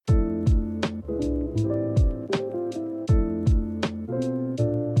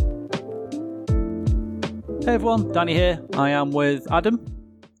Hey everyone, Danny here. I am with Adam.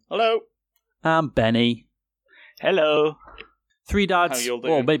 Hello. And Benny. Hello. Three dads. How you all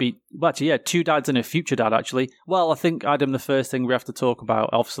doing? Well, maybe, actually, yeah, two dads and a future dad, actually. Well, I think, Adam, the first thing we have to talk about,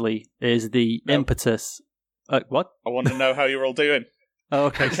 obviously, is the impetus. What? I want to know how you're all doing. Oh,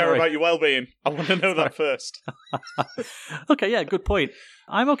 okay, I care sorry. about your well-being. I want to know that first. Okay, yeah, good point.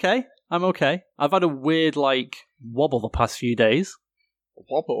 I'm okay. I've had a weird, wobble the past few days.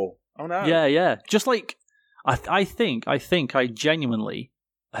 Wobble? Oh, no. Yeah. Just I think I genuinely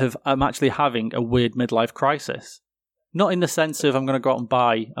I'm actually having a weird midlife crisis. Not in the sense of I'm going to go out and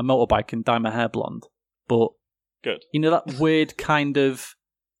buy a motorbike and dye my hair blonde, but Good. you know, that weird kind of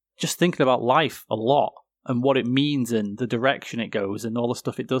just thinking about life a lot and what it means and the direction it goes and all the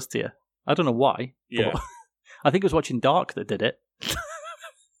stuff it does to you. I don't know why. Yeah. But I think it was watching Dark that did it.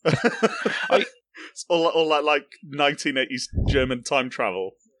 It's all like 1980s German time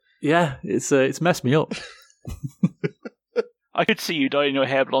travel. Yeah, it's messed me up. I could see you dyeing your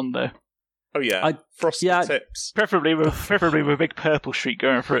hair blonde though. Oh yeah, frosty tips. Preferably with a big purple streak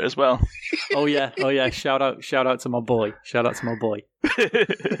going through it as well. Oh yeah. Shout out to my boy.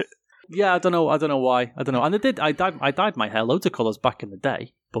 Yeah, I don't know why. I don't know. And I dyed my hair loads of colours back in the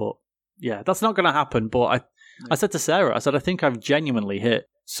day, but yeah, that's not going to happen. But I said to Sarah, I think I've genuinely hit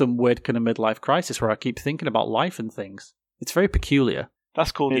some weird kind of midlife crisis where I keep thinking about life and things. It's very peculiar.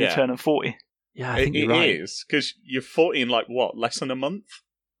 That's called the turn of 40. Yeah, I think you're right. It is, because you're 40 in less than a month?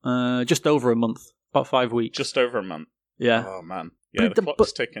 Just over a month, about 5 weeks. Just over a month. Yeah. Oh man, yeah, the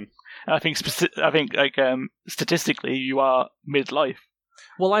clock's ticking. I think statistically you are midlife.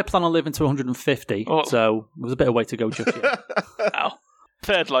 Well, I plan on living to 150, so there's a bit of way to go just yet. Ow.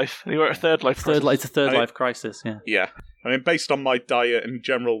 Third life. You were at a third life. It's a third life crisis. Yeah. Yeah, I mean, based on my diet and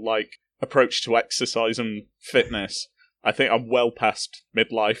general approach to exercise and fitness, I think I'm well past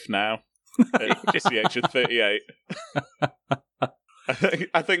midlife now. At just the age of 38.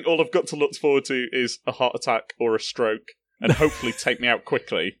 I think all I've got to look forward to is a heart attack or a stroke, and hopefully take me out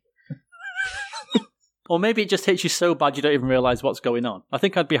quickly. Or maybe it just hits you so bad you don't even realise what's going on. I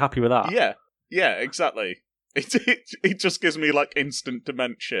think I'd be happy with that. Yeah, exactly. It just gives me instant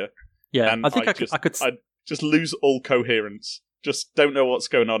dementia. Yeah, and I think I'd just lose all coherence. Just don't know what's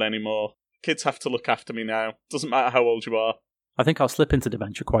going on anymore. Kids have to look after me now. Doesn't matter how old you are. I think I'll slip into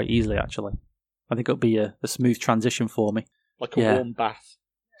dementia quite easily, actually. I think it'll be a smooth transition for me. Like a warm bath.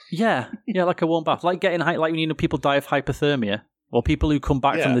 Yeah, like a warm bath. Like getting when people die of hypothermia, or people who come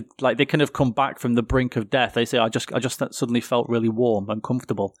back from they kind of come back from the brink of death. They say, I just suddenly felt really warm and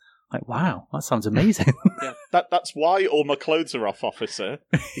comfortable. Like, wow, that sounds amazing. Yeah, that's why all my clothes are off, officer.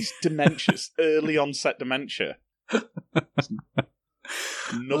 It's dementia, early onset dementia.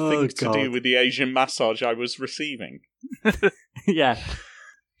 Nothing to do with the Asian massage I was receiving. Yeah.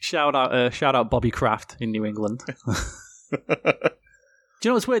 Shout out Bobby Kraft in New England. Do you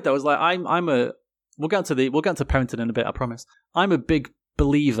know what's weird though? It's like we'll get into parenting in a bit, I promise. I'm a big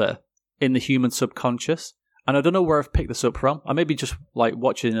believer in the human subconscious, and I don't know where I've picked this up from. I may be just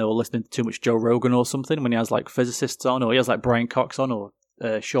watching or listening to too much Joe Rogan or something when he has physicists on, or he has Brian Cox on, or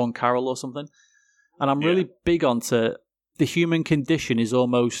Sean Carroll or something. And I'm really big onto the human condition is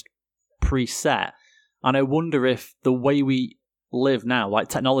almost preset, and I wonder if the way we live now, like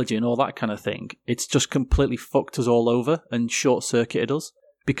technology and all that kind of thing, it's just completely fucked us all over and short-circuited us,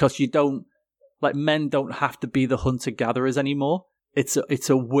 because men don't have to be the hunter-gatherers anymore. It's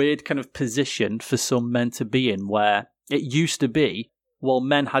a weird kind of position for some men to be in, where it used to be, well,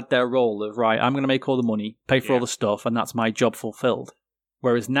 men had their role of, right, I'm going to make all the money, pay for all the stuff, and that's my job fulfilled.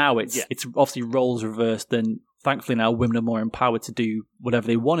 Whereas now it's obviously roles reversed, and thankfully now women are more empowered to do whatever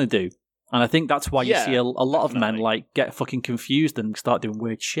they want to do. And I think that's why you see a lot of men get fucking confused and start doing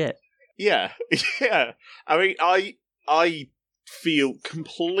weird shit. Yeah, yeah. I mean, I feel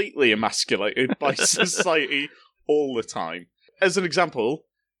completely emasculated by society all the time. As an example,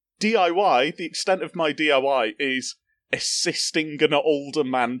 DIY, the extent of my DIY is assisting an older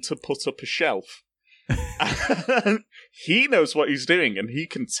man to put up a shelf. He knows what he's doing, and he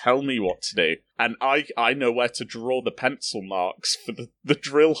can tell me what to do. And I know where to draw the pencil marks for the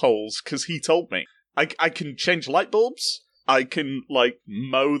drill holes, because he told me. I can change light bulbs, I can,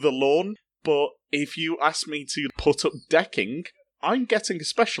 mow the lawn, but if you ask me to put up decking, I'm getting a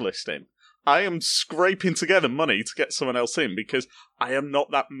specialist in. I am scraping together money to get someone else in, because I am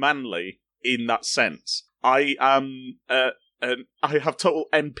not that manly in that sense. I am, I have total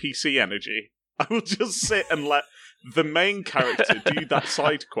NPC energy. I will just sit and let the main character do that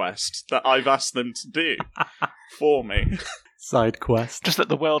side quest that I've asked them to do for me. Side quest. Just let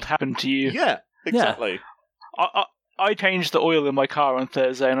the world happen to you. Yeah, exactly. I I changed the oil in my car on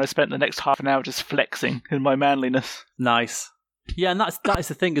Thursday, and I spent the next half an hour just flexing in my manliness. Nice. Yeah, and that is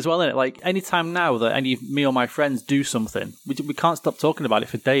the thing as well, isn't it? Like, anytime now that me or my friends do something, we can't stop talking about it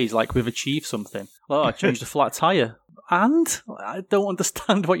for days, like we've achieved something. Oh, I changed a flat tyre. And? I don't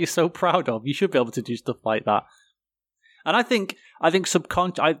understand what you're so proud of. You should be able to do stuff like that. And I think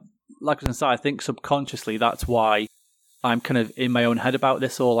subconsciously that's why I'm kind of in my own head about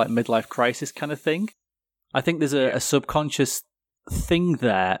this all like midlife crisis kind of thing. I think there's a subconscious thing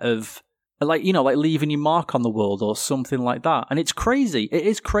there of like leaving your mark on the world or something like that. And it's crazy. It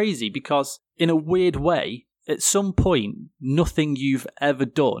is crazy because in a weird way, at some point, nothing you've ever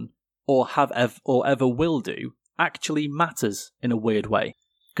done or ever will do actually matters in a weird way.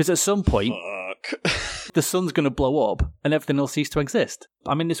 Because at some point, the sun's going to blow up and everything will cease to exist.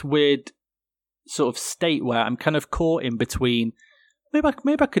 I'm in this weird sort of state where I'm kind of caught in between, maybe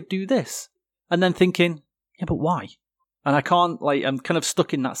I could do this. And then thinking, yeah, but why? And I can't, I'm kind of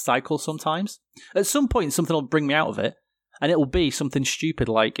stuck in that cycle sometimes. At some point, something will bring me out of it, and it'll be something stupid,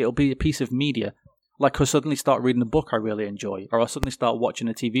 like it'll be a piece of media. Like I'll suddenly start reading a book I really enjoy, or I'll suddenly start watching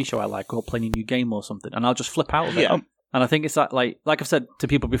a TV show I like, or playing a new game or something, and I'll just flip out of it. And I think it's that, like I've said to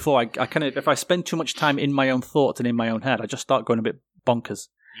people before, I kind of, if I spend too much time in my own thoughts and in my own head, I just start going a bit bonkers.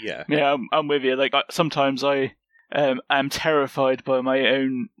 Yeah. Yeah, I'm with you. Like, sometimes I am terrified by my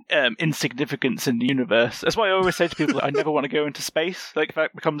own insignificance in the universe. That's why I always say to people that I never want to go into space, like, if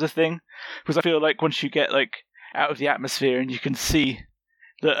that becomes a thing. Because I feel like once you get, like, out of the atmosphere and you can see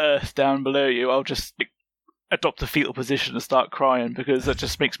the Earth down below you, I'll just adopt a fetal position and start crying, because that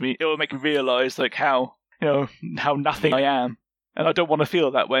just it will make me realise, like, how nothing I am. And I don't want to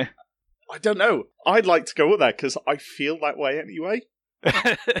feel that way. I don't know. I'd like to go there, because I feel that way anyway.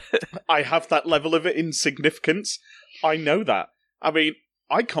 I have that level of insignificance. I know that. I mean,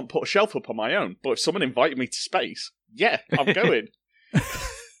 I can't put a shelf up on my own, but if someone invited me to space, yeah, I'm going.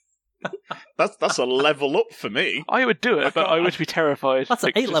 That's a level up for me. I would do it, but I would be terrified. That's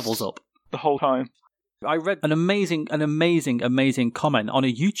like 8 levels up the whole time. I read an amazing comment on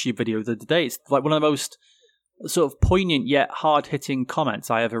a YouTube video the other day. It's like one of the most sort of poignant yet hard-hitting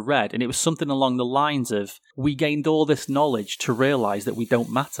comments I ever read, and it was something along the lines of, we gained all this knowledge to realise that we don't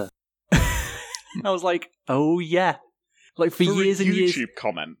matter. I was like, oh yeah. Like for years and years. YouTube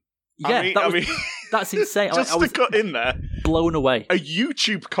comment. Yeah, that's insane. Just to cut in there, blown away. A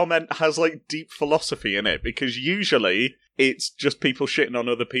YouTube comment has like deep philosophy in it, because usually it's just people shitting on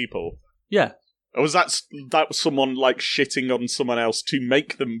other people. Yeah. Or was that was someone like shitting on someone else to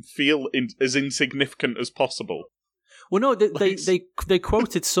make them feel as insignificant as possible? Well, no, they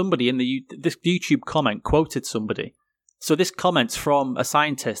quoted somebody in this YouTube comment quoted somebody. So this comment's from a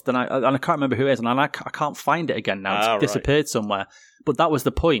scientist, and I can't remember who it is, and I can't find it again now. It's disappeared somewhere. But that was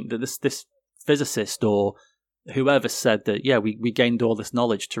the point, that this physicist or whoever said that, yeah, we gained all this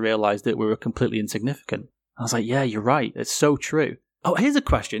knowledge to realise that we were completely insignificant. I was like, yeah, you're right. It's so true. Oh, here's a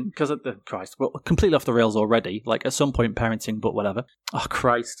question, because we're completely off the rails already. Like, at some point, parenting, but whatever. Oh,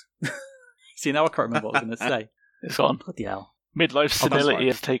 Christ. See, now I can't remember what I was going to say. It's on. Bloody hell. Midlife senility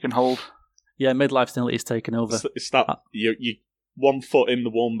has taken hold. Yeah, midlife senility has taken over. It's that, you 1 foot in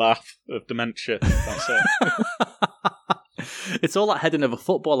the warm bath of dementia. That's it. It's all that heading of a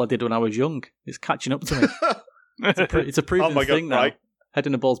football I did when I was young. It's catching up to me. It's a proven thing now. Right.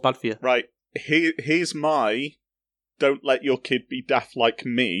 Heading a ball's bad for you. Right. Here's my don't let your kid be daft like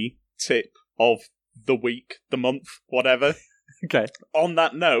me tip of the week, the month, whatever. Okay. On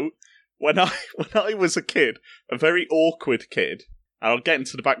that note, when I was a kid, a very awkward kid, and I'll get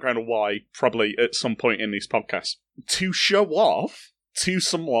into the background of why probably at some point in these podcasts, to show off to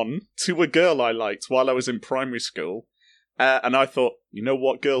a girl I liked while I was in primary school, and I thought, you know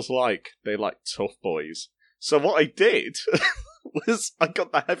what girls like? They like tough boys. So what I did was I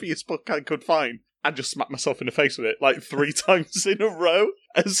got the heaviest book I could find and just smacked myself in the face with it like 3 times in a row,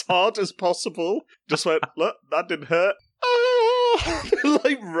 as hard as possible. Just went, look, that didn't hurt.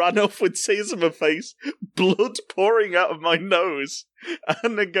 Like ran off with tears in my face, blood pouring out of my nose,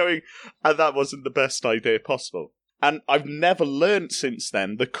 and then going, and that wasn't the best idea possible. And I've never learned since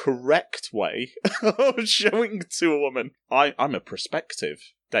then the correct way of showing to a woman, I'm a prospective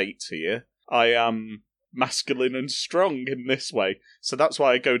date here. I am masculine and strong in this way. So that's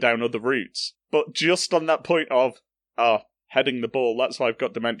why I go down other routes. But just on that point of, heading the ball, that's why I've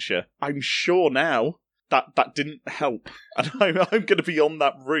got dementia. I'm sure now that didn't help. And I'm going to be on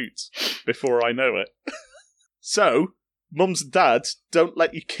that route before I know it. So, mums and dads, don't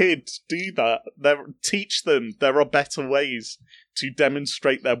let your kids do that. Teach them there are better ways to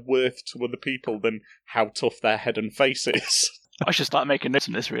demonstrate their worth to other people than how tough their head and face is. I should start making notes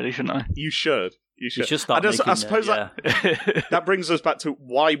on this, really, shouldn't I? You should. You should. should start making I suppose yeah. that brings us back to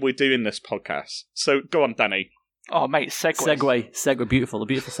why we're doing this podcast. So go on, Danny. Oh, mate, Segue, beautiful, a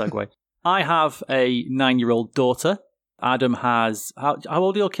beautiful segue. I have a 9-year-old daughter. Adam has... How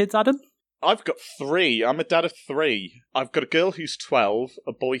old are your kids, Adam? I've got 3. I'm a dad of 3. I've got a girl who's 12,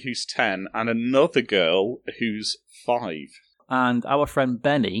 a boy who's 10, and another girl who's 5. And our friend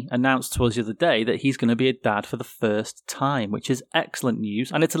Benny announced to us the other day that he's going to be a dad for the first time, which is excellent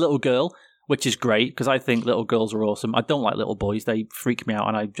news. And it's a little girl, which is great, because I think little girls are awesome. I don't like little boys. They freak me out,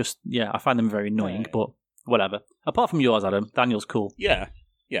 and I find them very annoying, but whatever. Apart from yours, Adam, Daniel's cool. Yeah.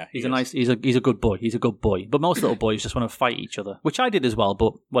 He's a good boy. He's a good boy. But most little boys just want to fight each other, which I did as well,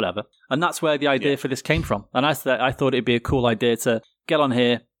 but whatever. And that's where the idea for this came from. And I thought it'd be a cool idea to get on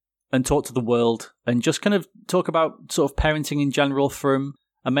here and talk to the world and just kind of talk about sort of parenting in general from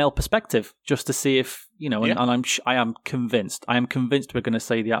a male perspective, just to see if, and I am convinced we're going to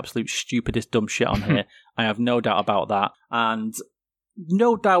say the absolute stupidest dumb shit on here. I have no doubt about that. And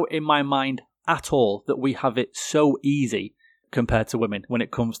no doubt in my mind at all that we have it so easy compared to women when it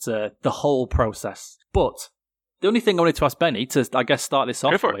comes to the whole process. But the only thing I wanted to ask Benny to, I guess, start this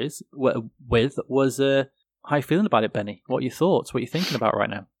off with was how are you feeling about it, Benny? What are your thoughts? What are you thinking about right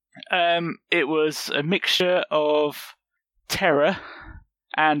now? It was a mixture of terror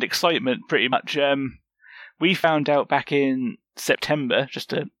and excitement, pretty much. We found out back in September, just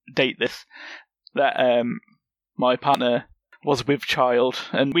to date this, that my partner was with child,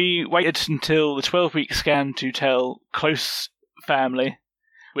 and we waited until the 12-week scan to tell close family,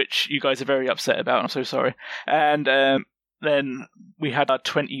 which you guys are very upset about. I'm so sorry. And then we had our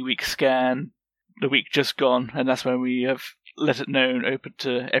 20-week scan the week just gone, and that's when we have let it known, open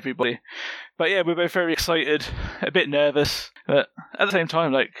to everybody. But yeah, we're both very excited, a bit nervous, but at the same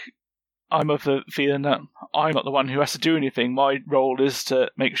time, I'm of the feeling that I'm not the one who has to do anything. My role is to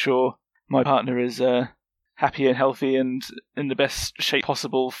make sure my partner is happy and healthy and in the best shape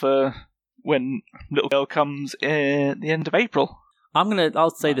possible for when little girl comes at the end of April.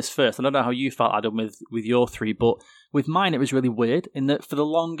 I'll say this first. I don't know how you felt, Adam, with your 3, but with mine it was really weird in that for the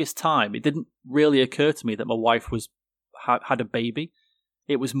longest time it didn't really occur to me that my wife had a baby.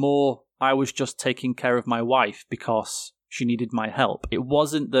 It was more I was just taking care of my wife because she needed my help. It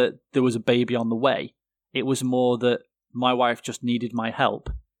wasn't that there was a baby on the way. It was more that my wife just needed my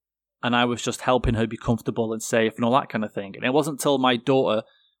help, and I was just helping her be comfortable and safe and all that kind of thing. And it wasn't until my daughter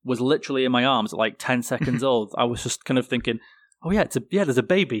was literally in my arms at 10 seconds old, I was just kind of thinking, oh yeah, there's a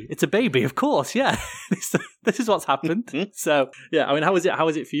baby. It's a baby, of course, yeah. This is what's happened. So, yeah, I mean, how was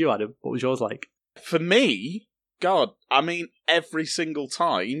it for you, Adam? What was yours like? For me, God, I mean, every single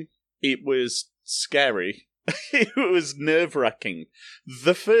time it was scary. It was nerve-wracking.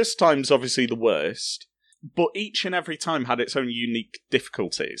 The first time's obviously the worst, but each and every time had its own unique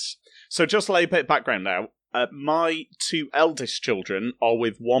difficulties. So just lay a bit of background now. My 2 eldest children are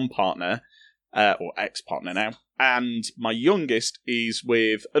with one partner, or ex-partner now, and my youngest is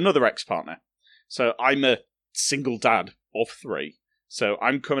with another ex-partner. So I'm a single dad of 3. So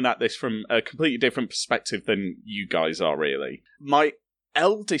I'm coming at this from a completely different perspective than you guys are, really. My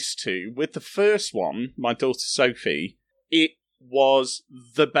eldest 2, with the first one, my daughter Sophie, it was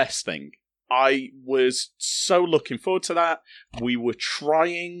the best thing. I was so looking forward to that. We were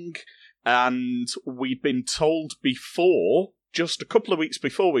trying, and we'd been told before, just a couple of weeks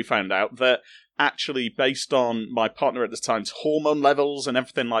before we found out, that actually based on my partner at the time's hormone levels and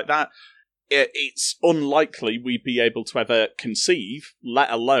everything like that, it's unlikely we'd be able to ever conceive, let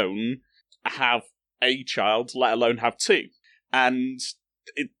alone have a child, let alone have 2. And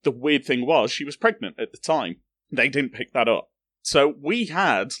the weird thing was, she was pregnant at the time. They didn't pick that up. So we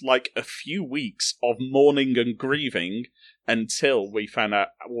had a few weeks of mourning and grieving until we found out,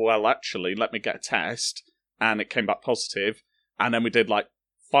 well, actually, let me get a test. And it came back positive. And then we did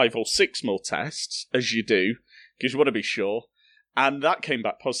 5 or 6 more tests, as you do, because you want to be sure. And that came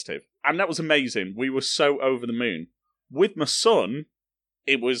back positive. And that was amazing. We were so over the moon. With my son,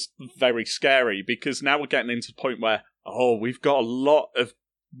 it was very scary, because now we're getting into the point where, we've got a lot of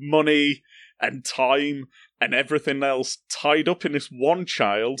money and time and everything else tied up in this one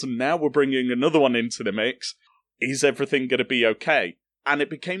child, and now we're bringing another one into the mix. Is everything going to be okay? And it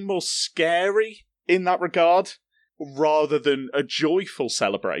became more scary in that regard, rather than a joyful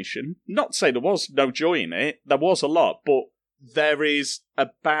celebration. Not to say there was no joy in it, there was a lot, but there is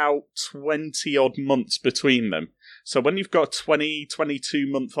about 20-odd months between them. So when you've got a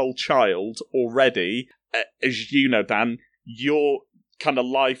 22-month-old child already, as you know, Dan, your kind of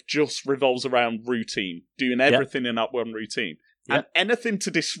life just revolves around routine, doing everything in that one routine. And anything to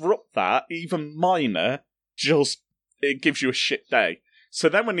disrupt that, even minor, it gives you a shit day. So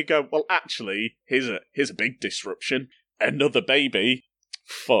then when you go, well, actually, here's a big disruption. Another baby.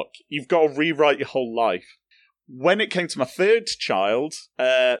 Fuck. You've got to rewrite your whole life. When it came to my third child,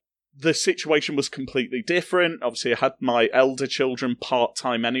 the situation was completely different. Obviously, I had my elder children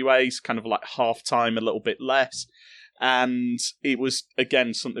part-time anyways, kind of like half-time, a little bit less. And it was,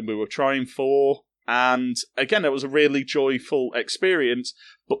 again, something we were trying for. And again, it was a really joyful experience,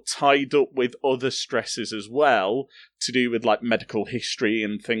 but tied up with other stresses as well, to do with like medical history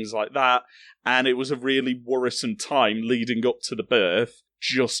and things like that. And it was a really worrisome time leading up to the birth,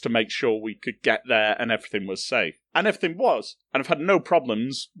 just to make sure we could get there and everything was safe. And everything was. And I've had no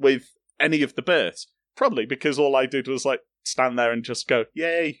problems with any of the births. Probably because all I did was like stand there and just go,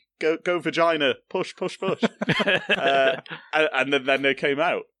 yay, go vagina, push, push, push. And then they came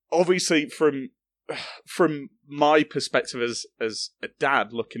out. Obviously, from my perspective as a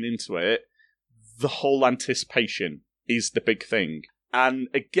dad looking into it, the whole anticipation is the big thing. And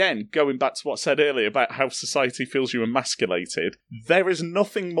again, going back to what I said earlier about how society feels you emasculated, there is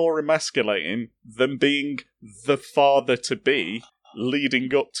nothing more emasculating than being the father-to-be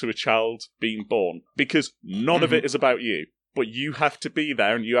leading up to a child being born. Because none of it is about you, but you have to be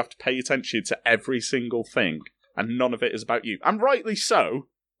there and you have to pay attention to every single thing. And none of it is about you. And rightly so,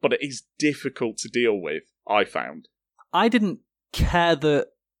 but it is difficult to deal with, I found. I didn't care that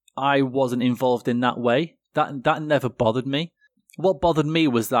I wasn't involved in that way. That never bothered me. What bothered me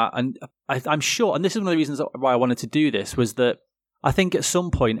was that, and I'm sure, and this is one of the reasons why I wanted to do this, was that I think at some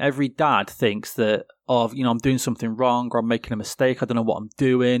point every dad thinks that, I'm doing something wrong, or I'm making a mistake, I don't know what I'm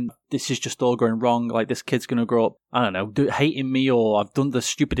doing, this is just all going wrong, like this kid's going to grow up, I don't know, hating me, or I've done the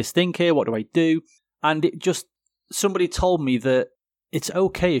stupidest thing here, what do I do? And somebody told me that it's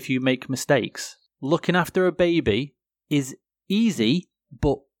okay if you make mistakes. Looking after a baby is easy,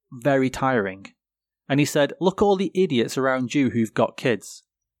 but very tiring. And he said, look at all the idiots around you who've got kids.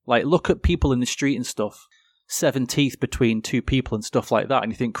 Like, look at people in the street and stuff. 7 teeth between 2 people and stuff like that.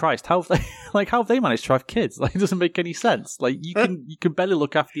 And you think, Christ, how have they managed to have kids? Like, it doesn't make any sense. Like, you can barely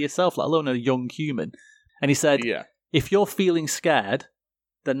look after yourself, let alone a young human. And he said, if you're feeling scared,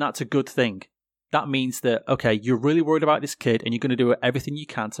 then that's a good thing. That means that, okay, you're really worried about this kid and you're going to do everything you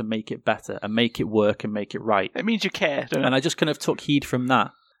can to make it better and make it work and make it right. It means you care, don't it? And I just kind of took heed from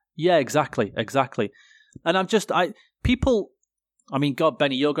that. Yeah, exactly. And God,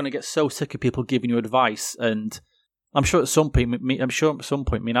 Benny, you're going to get so sick of people giving you advice, and I'm sure at some point, me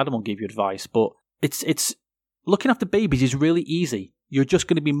and Adam will give you advice, but it's looking after babies is really easy. You're just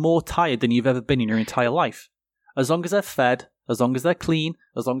going to be more tired than you've ever been in your entire life. As long as they're fed, as long as they're clean,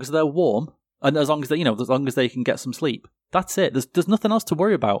 as long as they're warm, and as long as they can get some sleep. That's it. There's nothing else to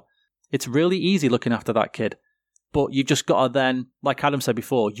worry about. It's really easy looking after that kid. But you've just got to then, like Adam said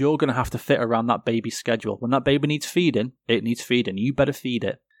before, you're going to have to fit around that baby's schedule. When that baby needs feeding, it needs feeding. You better feed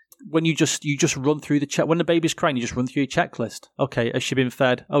it. When you just run through when the baby's crying, you just run through your checklist. Okay, has she been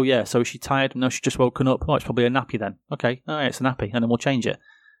fed? Oh yeah, so is she tired? No, she's just woken up. Oh, it's probably a nappy then. Okay, all right, it's a nappy, and then we'll change it.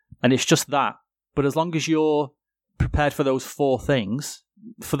 And it's just that. But as long as you're prepared for those 4 things,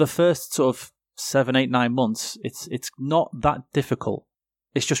 for the first sort of 7, 8, 9 months, it's not that difficult.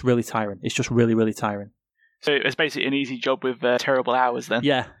 It's just really tiring. It's just really, really tiring. So it's basically an easy job with terrible hours then.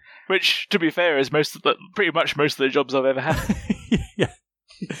 Yeah. Which, to be fair, is pretty much most of the jobs I've ever had. Yeah.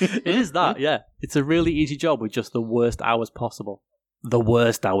 It is that, yeah. It's a really easy job with just the worst hours possible. The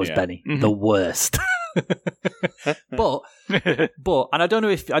worst hours, Benny. Mm-hmm. The worst. But, and I don't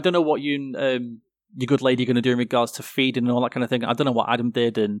know what your good lady are going to do in regards to feeding and all that kind of thing. I don't know what Adam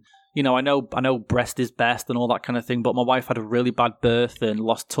did, and I know breast is best and all that kind of thing, but my wife had a really bad birth and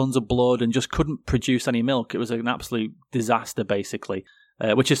lost tons of blood and just couldn't produce any milk. It was an absolute disaster, basically,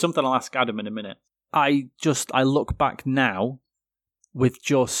 which is something I'll ask Adam in a minute. I look back now with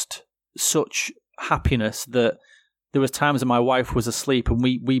just such happiness that there was times when my wife was asleep and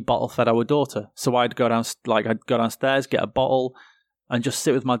we bottle fed our daughter. So I'd go downstairs, get a bottle, and just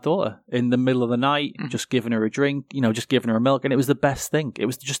sit with my daughter in the middle of the night, just giving her a drink, just giving her a milk, and it was the best thing. It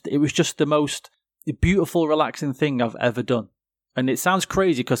was just the most beautiful, relaxing thing I've ever done. And it sounds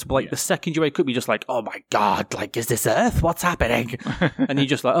crazy because the second you wake up, you're just like, oh my God, like, is this Earth? What's happening? And you're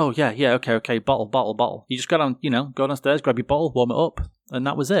just like, oh yeah, okay, bottle. You just go downstairs, grab your bottle, warm it up, and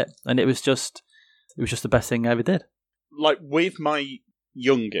that was it. And it was just the best thing I ever did. Like with my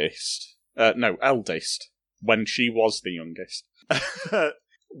eldest, when she was the youngest,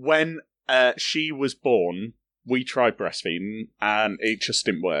 when she was born, we tried breastfeeding and it just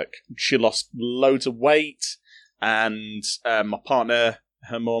didn't work. She lost loads of weight, and my partner,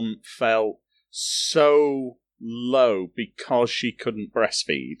 her mum, felt so low because she couldn't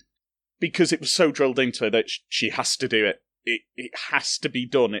breastfeed. Because it was so drilled into her that she has to do it. it has to be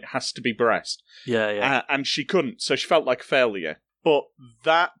done. It has to be breast. Yeah. And she couldn't, so she felt like a failure. But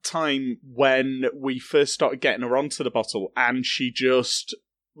that time when we first started getting her onto the bottle and she just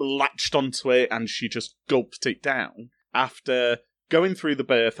latched onto it and she just gulped it down, after going through the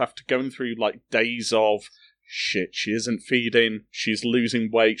birth, after going through like days of, shit, she isn't feeding, she's losing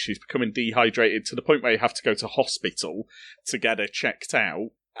weight, she's becoming dehydrated to the point where you have to go to hospital to get her checked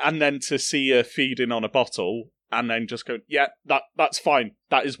out, and then to see her feeding on a bottle, and then just go, yeah, that's fine,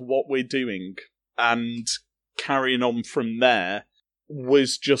 that is what we're doing, and carrying on from there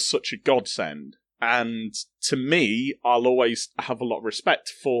was just such a godsend. And to me, I'll always have a lot of respect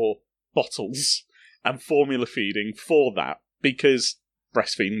for bottles and formula feeding for that, because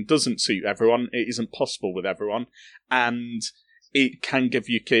breastfeeding doesn't suit everyone, it isn't possible with everyone, and it can give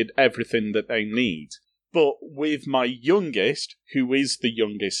your kid everything that they need. But with my youngest, who is the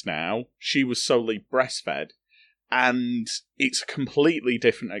youngest now, she was solely breastfed, and it's a completely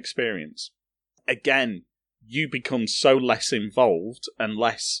different experience. Again, you become so less involved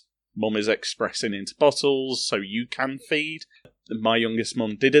unless mum is expressing into bottles, so you can feed. My youngest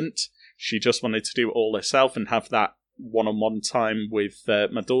mum didn't. She just wanted to do it all herself and have that one-on-one time with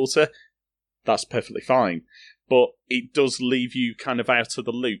my daughter. That's perfectly fine. But it does leave you kind of out of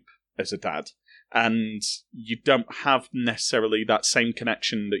the loop as a dad. And you don't have necessarily that same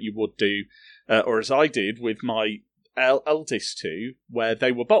connection that you would do, or as I did with my eldest two, where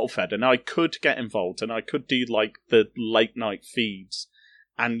they were bottle fed and I could get involved and I could do like the late night feeds,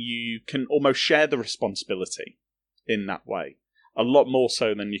 and you can almost share the responsibility in that way, a lot more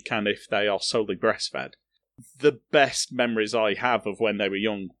so than you can if they are solely breastfed. The best memories I have of when they were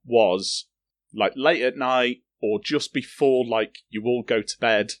young was like late at night or just before like you all go to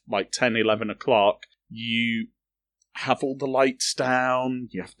bed, like 10, 11 o'clock, you have all the lights down,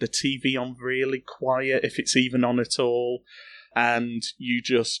 you have the TV on really quiet, if it's even on at all, and you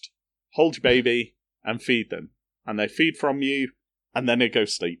just hold your baby and feed them. And they feed from you, and then they go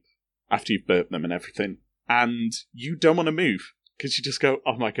sleep after you've burped them and everything. And you don't want to move, because you just go,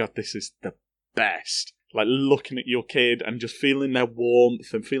 oh my god, this is the best. Like looking at your kid and just feeling their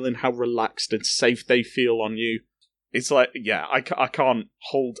warmth and feeling how relaxed and safe they feel on you. It's like, yeah, I can't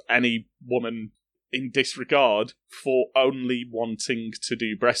hold any woman in disregard for only wanting to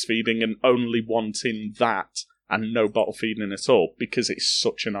do breastfeeding and only wanting that and no bottle feeding at all, because it's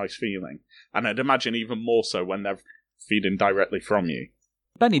such a nice feeling. And I'd imagine even more so when they're feeding directly from you.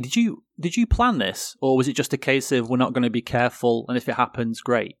 Benny, did you plan this, or was it just a case of we're not going to be careful and if it happens,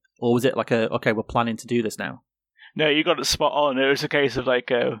 great? Or was it like okay, we're planning to do this now? No, you got it spot on. It was a case of like,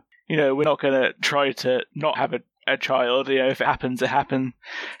 we're not going to try to not have a child. If it happens, it happens.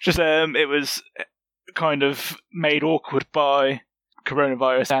 Just it was kind of made awkward by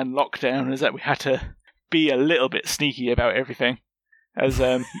coronavirus and lockdown, is that we had to be a little bit sneaky about everything. As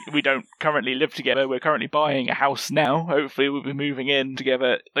we don't currently live together, we're currently buying a house now. Hopefully, we'll be moving in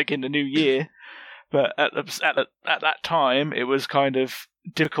together like in the new year. But at that time, it was kind of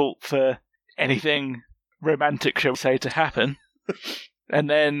difficult for anything romantic, shall we say, to happen. And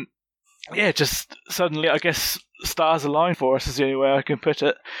then, yeah, just suddenly, I guess, stars aligned for us is the only way I can put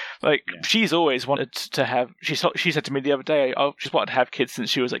it. Like, she's always wanted to have, she said to me the other day, she's wanted to have kids since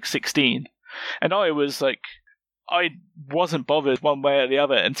she was like 16. And I was like, I wasn't bothered one way or the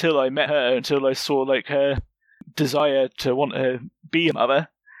other until I met her, until I saw like her desire to want to be a mother.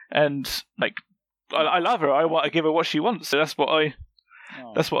 And like, I love her, I want to give her what she wants, so that's what I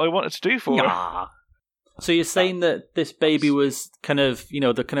wanted to do for her. So you're saying that this baby was kind of,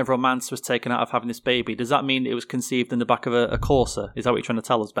 the kind of romance was taken out of having this baby. Does that mean it was conceived in the back of a Corsa? Is that what you're trying to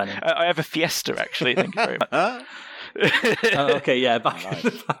tell us, Benny? I have a Fiesta, actually. Thank you very much. Okay, yeah, in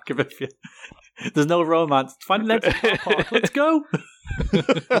the back of a Fiesta. There's no romance. Finally, let's go.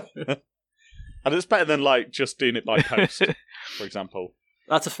 And it's better than like just doing it by post, for example.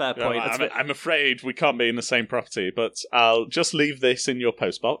 That's a fair point. I'm afraid we can't be in the same property, but I'll just leave this in your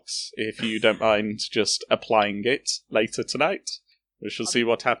postbox if you don't mind just applying it later tonight. We shall see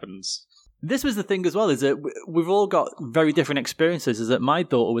what happens. This was the thing as well, is that we've all got very different experiences. Is that my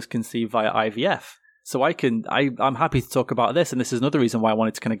daughter was conceived via IVF. So I'm happy to talk about this, and this is another reason why I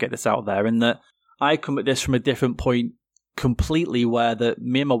wanted to kind of get this out there, in that I come at this from a different point completely, where that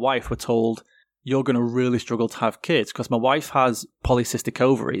me and my wife were told, you're going to really struggle to have kids, because my wife has polycystic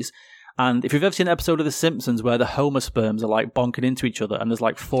ovaries. And if you've ever seen an episode of The Simpsons where the homosperms are like bonking into each other and there's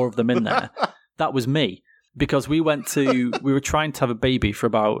like 4 of them in there, that was me. Because we were trying to have a baby for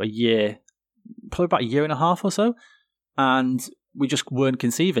about a year, probably about a year and a half or so. And we just weren't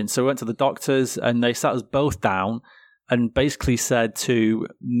conceiving. So we went to the doctors and they sat us both down and basically said to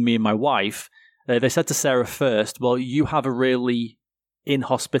me and my wife, They said to Sarah first, well, you have a really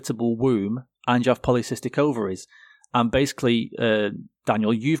inhospitable womb and you have polycystic ovaries. And basically,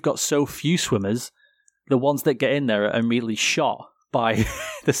 Daniel, you've got so few swimmers, the ones that get in there are immediately shot by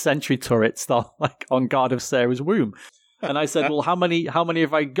the sentry turrets that are like on guard of Sarah's womb. And I said, well, how many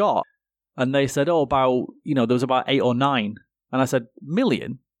have I got? And they said, about, there was about 8 or 9. And I said,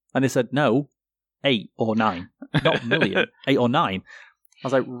 million? And they said, no, 8 or 9, not million, 8 or 9. I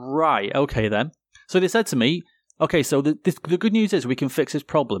was like, right, okay then. So they said to me, okay, so the good news is we can fix this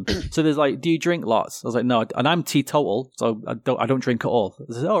problem. So there's like, do you drink lots? I was like, no, and I'm teetotal, so I don't drink at all.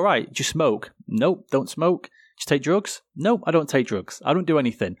 They said, all right, do you smoke? Nope, don't smoke. Do you take drugs? Nope, I don't take drugs. I don't do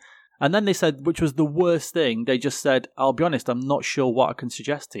anything. And then they said, which was the worst thing, they just said, I'll be honest, I'm not sure what I can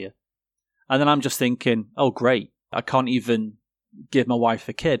suggest to you. And then I'm just thinking, oh, great, I can't even give my wife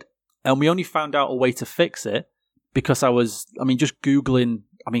a kid. And we only found out a way to fix it because I was just Googling,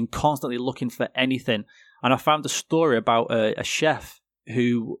 constantly looking for anything. And I found a story about a chef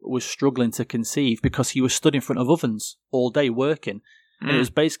who was struggling to conceive because he was stood in front of ovens all day working. And it was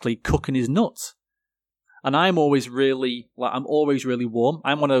basically cooking his nuts. And I'm always really warm.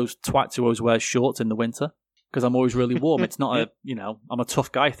 I'm one of those twats who always wears shorts in the winter because I'm always really warm. It's not I'm a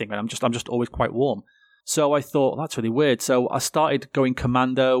tough guy thing. I'm just always quite warm. So I thought, that's really weird. So I started going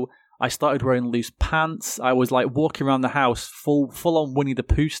commando. I started wearing loose pants. I was like walking around the house full on Winnie the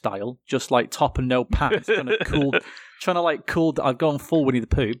Pooh style, just like top and no pants, I've gone full Winnie the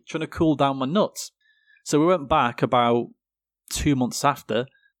Pooh, trying to cool down my nuts. So we went back about 2 months after,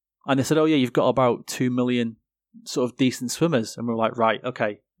 and they said, oh yeah, you've got about 2 million sort of decent swimmers. And we were like, right,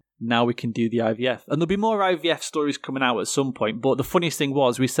 okay, now we can do the IVF. And there'll be more IVF stories coming out at some point. But the funniest thing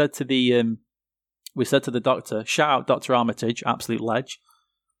was we said to the doctor, shout out Dr. Armitage, absolute ledge.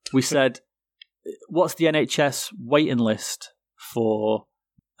 We said, what's the NHS waiting list for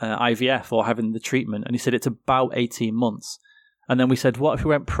IVF or having the treatment? And he said, it's about 18 months. And then we said, what if we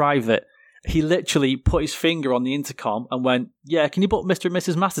went private? He literally put his finger on the intercom and went, yeah, can you book Mr. and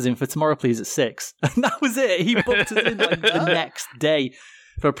Mrs. Masters in for tomorrow, please, at 6? And that was it. He booked us in like the next day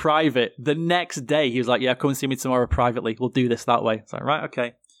for private. The next day, he was like, yeah, come and see me tomorrow privately. We'll do this that way. It's like, right,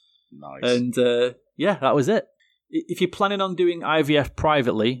 okay. Nice. And yeah, that was it. If you're planning on doing IVF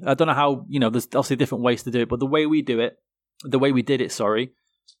privately, I don't know how, there's obviously different ways to do it, but the way we did it,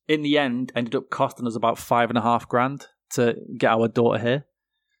 in the end, ended up costing us about $5,500 to get our daughter here.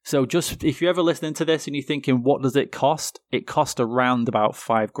 So just, if you're ever listening to this and you're thinking, what does it cost? It cost around about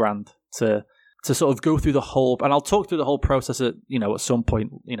 $5,000 to sort of go through the whole, and I'll talk through the whole process at some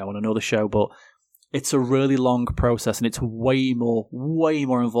point, on another show, but it's a really long process and it's way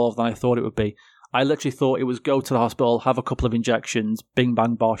more involved than I thought it would be. I literally thought it was go to the hospital, have a couple of injections, bing,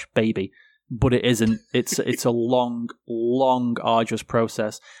 bang, bosh, baby. But it isn't. It's a long, arduous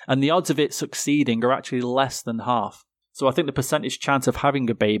process. And the odds of it succeeding are actually less than half. So I think the percentage chance of having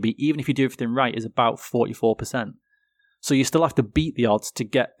a baby, even if you do everything right, is about 44%. So you still have to beat the odds to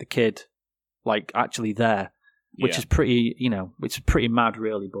get the kid, like, actually there, which is pretty, which is pretty mad,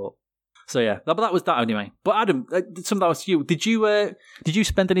 really, but... So yeah, but that was that anyway. But Adam, some of that was you. Did you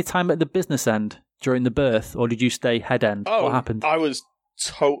spend any time at the business end during the birth, or did you stay head end? What happened? I was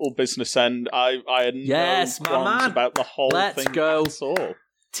total business end. I had no qualms about the whole thing. Let's go. At all.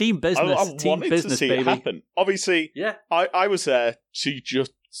 Team business. I team wanted business, to see baby. it happen. Obviously, yeah. I was there to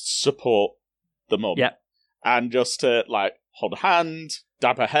just support the mum. Yeah. And just to like hold a hand,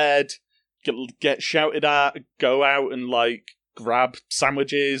 dab her head, get shouted at, go out and like grab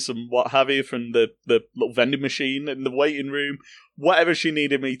sandwiches and what have you from the little vending machine in the waiting room, whatever she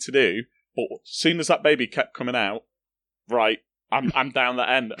needed me to do. But as soon as that baby kept coming out, right, I'm down that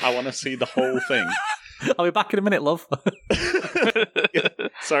end. I want to see the whole thing. I'll be back in a minute, love. Yeah,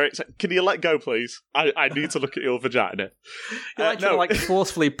 sorry, can you let go, please? I need to look at your vagina. You're trying to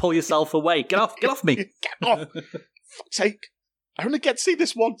forcefully pull yourself away. Get off me. Get off. Fuck's sake. I only get to see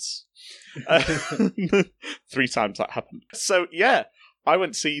this once. 3 times that happened. So, yeah, I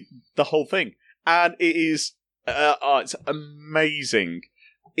went to see the whole thing. And it is, it's amazing.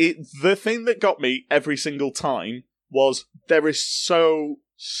 The thing that got me every single time was there is so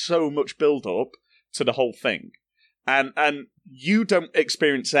much build-up to the whole thing. And you don't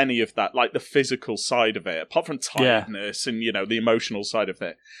experience any of that, like the physical side of it, apart from tiredness and, the emotional side of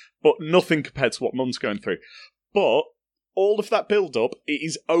it. But nothing compared to what Mum's going through. But all of that build-up, it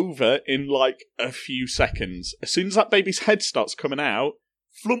is over in, like, a few seconds. As soon as that baby's head starts coming out,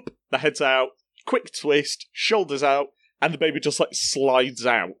 flump, the head's out, quick twist, shoulders out, and the baby just, like, slides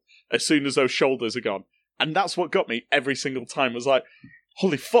out as soon as those shoulders are gone. And that's what got me every single time. It was like,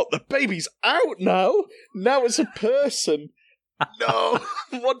 holy fuck, the baby's out now! Now it's a person! no,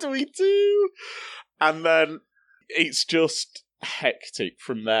 what do we do? And then it's just hectic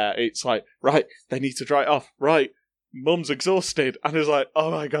from there. It's like, right, they need to dry it off. Right, Mum's exhausted. And it's like,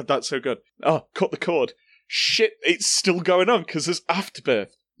 oh my God, that's so good. Oh, cut the cord. Shit, it's still going on because there's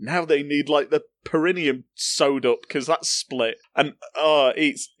afterbirth. Now they need like the perineum sewed up because that's split. And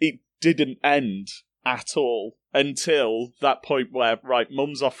it didn't end at all until that point where, right,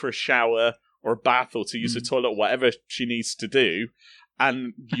 Mum's off for a shower or a bath or to use the toilet or whatever she needs to do.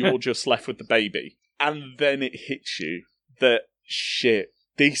 And you're just left with the baby. And then it hits you that, shit,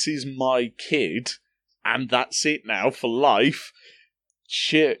 this is my kid, and that's it now for life.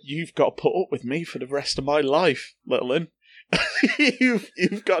 Shit, you've got to put up with me for the rest of my life, little un.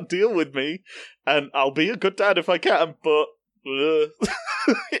 You've got to deal with me, and I'll be a good dad if I can, but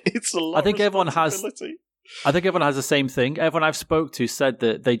it's a lot I think of everyone responsibility. I think everyone has the same thing. Everyone I've spoke to said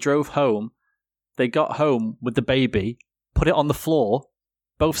that they drove home, they got home with the baby, put it on the floor,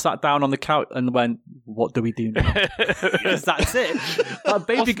 both sat down on the couch and went, what do we do now? Because that's it. That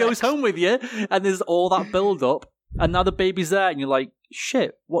baby goes home with you, and there's all that build-up, and now the baby's there, and you're like,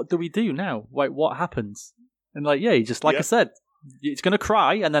 shit, what do we do now? Like, what happens? And like, yeah, just like I said, it's going to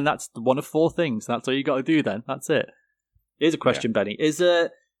cry, and then that's one of 4 things. That's all you got to do then. That's it. Here's a question, Benny. Do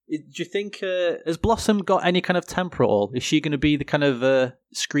you think, has Blossom got any kind of temper at all? Is she going to be the kind of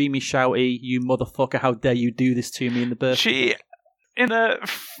screamy, shouty, you motherfucker, how dare you do this to me in the birthday? In the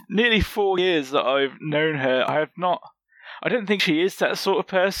nearly 4 years that I've known her, I don't think she is that sort of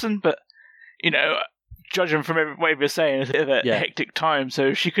person, but, you know, judging from what you're saying, it's a bit of a hectic time,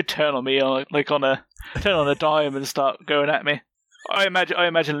 so she could turn on me turn on a dime and start going at me. I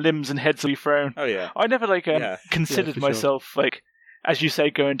imagine limbs and heads will be thrown. Oh yeah. I never considered myself as you say,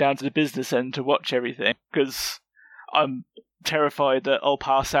 going down to the business end to watch everything, because I'm terrified that I'll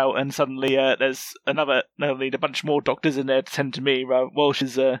pass out and suddenly there's a bunch more doctors in there to tend to me while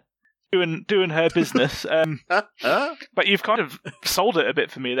she's doing her business. But you've kind of sold it a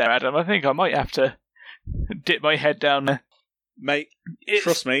bit for me there, Adam. I think I might have to dip my head down there. Mate,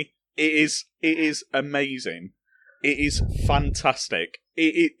 trust me, it is amazing. It is fantastic.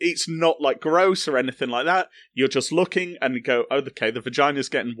 It's not like gross or anything like that. You're just looking and you go, oh, okay, the vagina's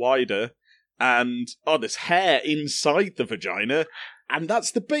getting wider, and there's hair inside the vagina, and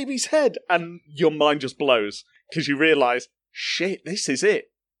that's the baby's head, and your mind just blows because you realise, shit, this is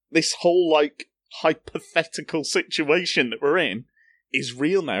it. This whole hypothetical situation that we're in is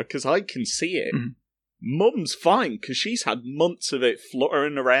real now because I can see it. Mm. Mum's fine, because she's had months of it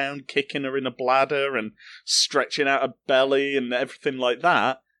fluttering around, kicking her in the bladder and stretching out her belly and everything like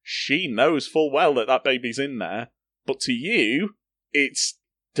that. She knows full well that baby's in there. But to you, it's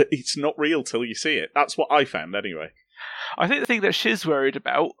not real till you see it. That's what I found, anyway. I think the thing that she's worried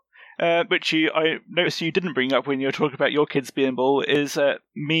about, which I noticed you didn't bring up when you were talking about your kids being born, is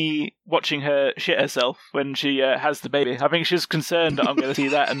me watching her shit herself when she has the baby. I think she's concerned that I'm going to see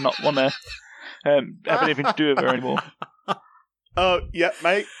that and not want to have anything to do with her anymore. Oh, yeah,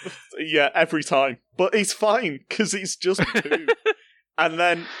 mate. Yeah, every time. But it's fine, because it's just poo. And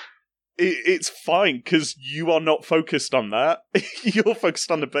then it's fine, because you are not focused on that. You're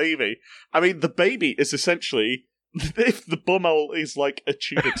focused on the baby. I mean, the baby is essentially, if the bumhole is like a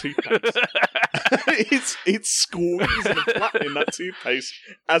tube of toothpaste, it's squeezing and flattening that toothpaste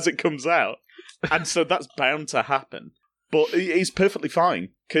as it comes out. And so that's bound to happen. But it's perfectly fine,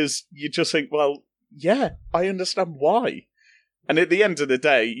 because you just think, well, yeah, I understand why. And at the end of the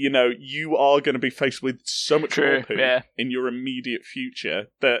day, you know, you are going to be faced with so much more poo in your immediate future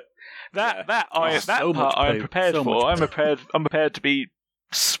that part I'm prepared for. I'm prepared to be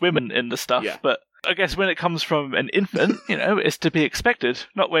swimming in the stuff. Yeah. But I guess when it comes from an infant, you know, it's to be expected.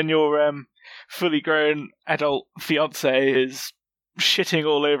 Not when your fully grown adult fiance is shitting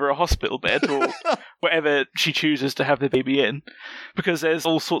all over a hospital bed or whatever she chooses to have the baby in, because there's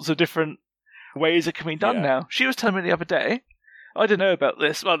all sorts of different ways it can be done now. She was telling me the other day, I didn't know about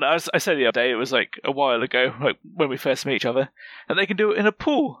this. Well, I said the other day, it was like a while ago, like when we first met each other, and they can do it in a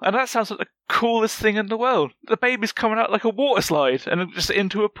pool, and that sounds like the coolest thing in the world. The baby's coming out like a water slide and just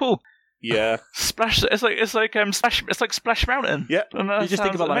into a pool. Yeah, splash. It's like Splash. It's like Splash Mountain. Yeah, you just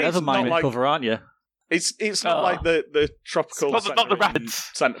think about that Nevermind cover, aren't you? It's not like the tropical not the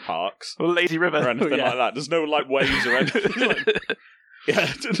rapids centre parks or Lazy River or anything like that. There's no like waves or anything.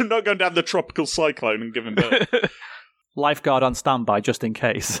 Not going down the tropical cyclone and giving birth. Lifeguard on standby just in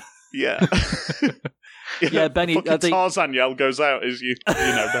case. Yeah. Yeah, Benny. The fucking Tarzan yell goes out as the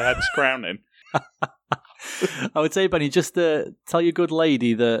head's crowning. I would say, Benny, just tell your good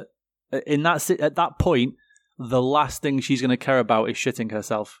lady that at that point, the last thing she's going to care about is shitting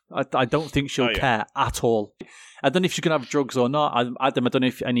herself. I don't think she'll care at all. I don't know if she's going to have drugs or not. Adam, I don't know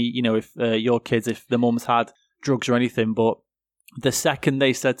if if your kids, if the mum's had drugs or anything, but the second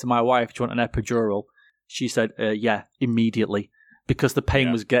they said to my wife, do you want an epidural? She said, yeah, immediately. Because the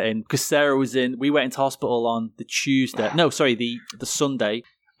pain was getting... Because Sarah was in... We went into hospital on the Tuesday... No, sorry, the Sunday.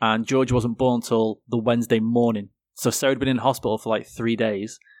 And George wasn't born till the Wednesday morning. So Sarah had been in hospital for like 3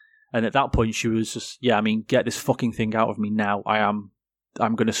 days. And at that point, she was just... get this fucking thing out of me now. I'm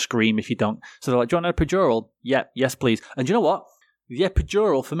going to scream if you don't. So they're like, do you want an epidural? Yeah, yes, please. And you know what? The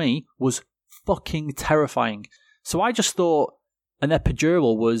epidural for me was fucking terrifying. So I just thought an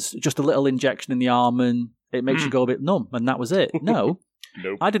epidural was just a little injection in the arm and it makes you go a bit numb, and that was it. No.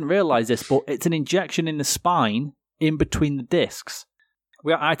 Nope. I didn't realise this, but it's an injection in the spine in between the discs.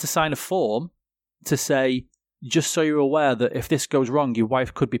 I had to sign a form to say, just so you're aware that if this goes wrong, your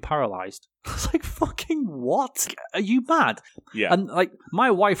wife could be paralysed. I was like, fucking what? Are you mad? Yeah. And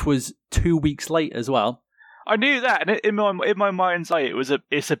my wife was 2 weeks late as well. I knew that, and in my mind's eye,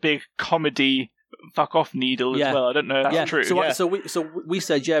 it's a big comedy fuck off needle as well. I don't know if that's true. So we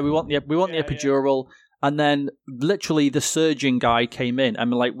said, we want the epidural. Yeah. And then literally the surgeon guy came in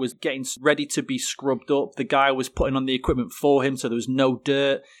and was getting ready to be scrubbed up. The guy was putting on the equipment for him, so there was no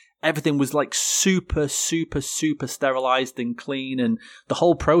dirt. Everything was super, super, super sterilized and clean, and the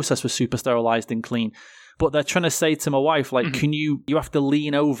whole process was super sterilized and clean. But they're trying to say to my wife, can you have to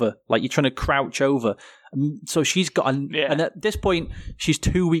lean over, you're trying to crouch over. So she's got and at this point she's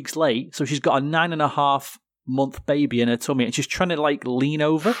 2 weeks late, so she's got a 9.5-month baby in her tummy, and she's trying to lean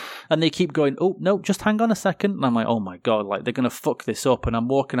over, and they keep going, oh no, just hang on a second, and I'm like, oh my god, they're gonna fuck this up, and I'm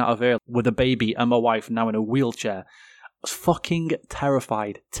walking out of here with a baby and my wife now in a wheelchair. I was fucking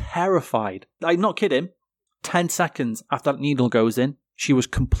terrified. Not kidding. 10 seconds after that needle goes in, she was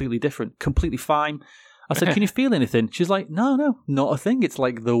completely different, completely fine. I said, can you feel anything? She's like, no, not a thing. It's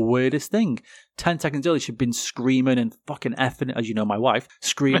the weirdest thing. 10 seconds earlier, she'd been screaming and fucking effing, as you know, my wife,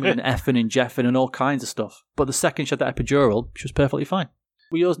 screaming and effing and jeffing and all kinds of stuff. But the second she had that epidural, she was perfectly fine.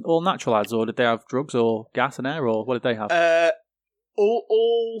 Were yours all natural lads, or did they have drugs or gas and air, or what did they have?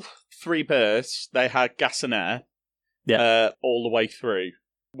 All 3 births, they had gas and air all the way through,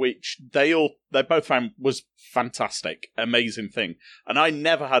 which they both found was fantastic, amazing thing. And I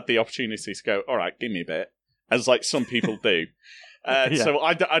never had the opportunity to go, all right, give me a bit, as some people do. So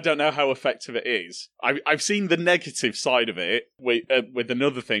I don't know how effective it is. I've seen the negative side of it with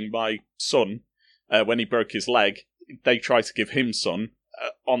another thing. My son, when he broke his leg, they tried to give him some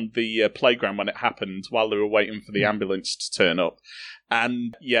on the playground when it happened while they were waiting for the ambulance to turn up.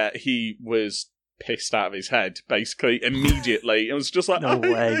 And he was pissed out of his head, basically, immediately. It was just like, no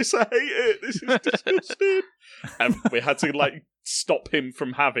way. I hate it, this is disgusting. And we had to, stop him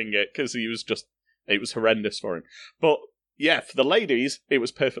from having it, because it was horrendous for him. But, for the ladies, it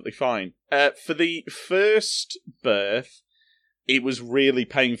was perfectly fine. For the first birth, it was really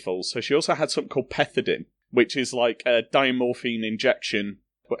painful. So she also had something called pethidine, which is a diamorphine injection,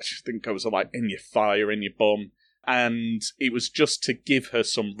 which I think goes in your thigh or in your bum. And it was just to give her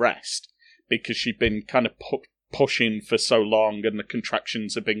some rest, because she'd been kind of pushing for so long and the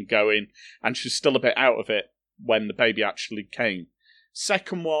contractions had been going, and she's still a bit out of it when the baby actually came.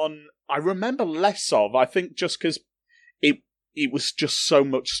 Second one, I remember less of, I think just because it was just so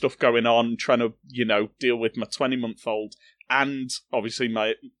much stuff going on, trying to, deal with my 20-month-old, and obviously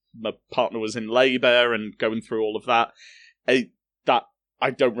my partner was in labour and going through all of that. That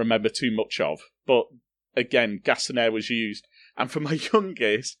I don't remember too much of, but again, gas and air was used. And for my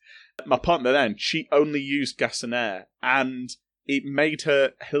youngest, my partner then, she only used gas and air, and it made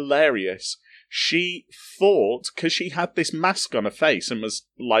her hilarious. She thought, because she had this mask on her face and was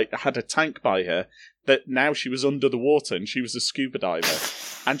had a tank by her, that now she was under the water and she was a scuba diver.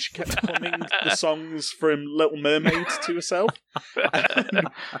 And she kept humming the songs from Little Mermaid to herself. And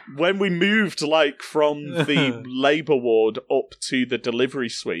when we moved from the labour ward up to the delivery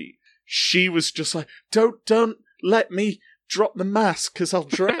suite, she was just like, don't let me drop the mask, because I'll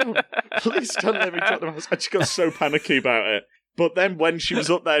drown. Please don't let me drop the mask. And she got so panicky about it. But then when she was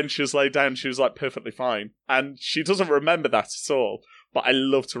up there and she was laid down, she was perfectly fine. And she doesn't remember that at all. But I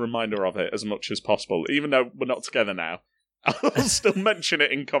love to remind her of it as much as possible. Even though we're not together now, I'll still mention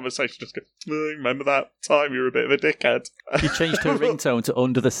it in conversation. Just go, remember that time you were a bit of a dickhead? You changed her ringtone to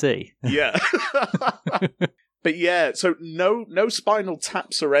Under the Sea. Yeah. But so no spinal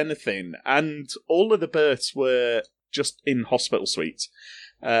taps or anything. And all of the births were just in hospital suites.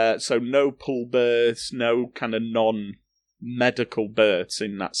 So no pool births, no kind of non-medical births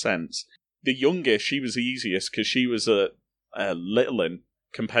in that sense. The youngest, she was the easiest, because she was a little one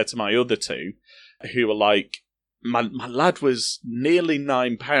compared to my other two, who were my lad was nearly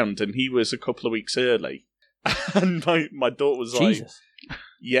 £9 and he was a couple of weeks early. And my daughter was like, Jesus.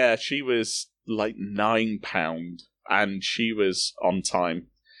 yeah, she was like £9 and she was on time.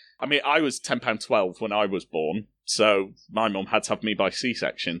 I mean, I was £10.12 when I was born, so my mum had to have me by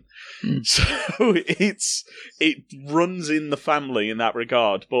C-section. So it runs in the family in that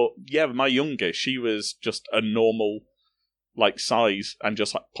regard. But yeah, my youngest, she was just a normal like size and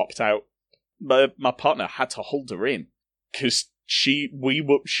just like popped out. But my partner had to hold her in because she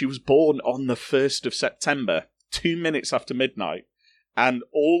was born on the 1st of September, 2 minutes after midnight, and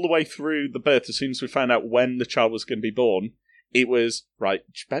all the way through the birth, as soon as we found out when the child was going to be born, it was, right,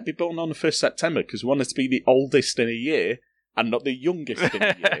 she better be born on the 1st of September because we wanted to be the oldest in a year and not the youngest in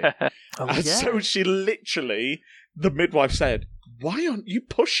a year. So she literally, the midwife said, why aren't you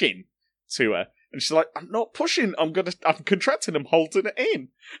pushing to her? And she's like, I'm not pushing, I'm contracting, I'm holding it in.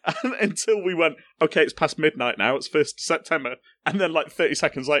 And until we went, okay, it's past midnight now, it's 1st of September. And then like 30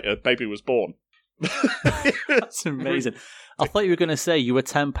 seconds later, baby was born. That's amazing. I thought you were going to say you were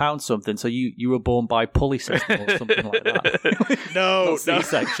 £10 something, so you were born by pulley system or something like that. No.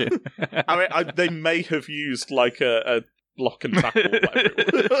 C-section. I mean, they may have used like a block and tackle or whatever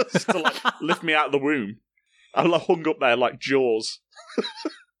it was to like lift me out of the womb. I hung up there like Jaws.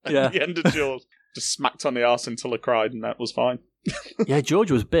 At the end of Jaws. Just smacked on the arse until I cried, and that was fine. Yeah, George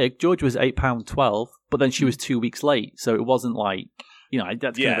was big. George was £8.12, but then she was 2 weeks late, so it wasn't like, you know,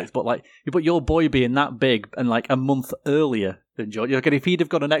 that's kind of, but your boy being that big and like a month earlier than George, like, if he'd have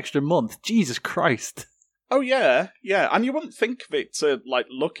got an extra month, Jesus Christ. Oh yeah, and you wouldn't think of it to like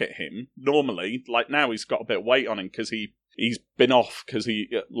look at him normally. Like now he's got a bit of weight on him because he's been off because he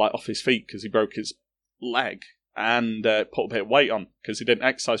like off his feet because he broke his leg. And put a bit of weight on because he didn't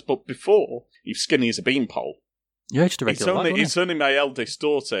exercise. But before, he was skinny as a beanpole. Yeah, just a regular it's only my eldest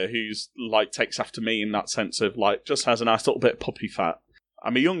daughter who's like takes after me in that sense of like just has a nice little bit of puppy fat.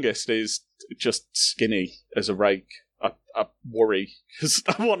 And my youngest is just skinny as a rake. I worry because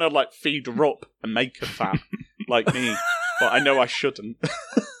I want to like feed her up and make her fat like me, but I know I shouldn't.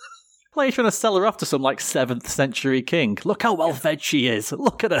 Like you're trying to sell her off to some like 7th century king. Look how well fed she is.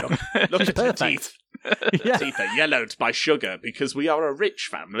 Look at her. Look at her perfect. teeth. Her teeth are yellowed by sugar because we are a rich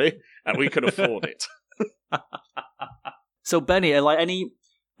family and we can afford it. So Benny, like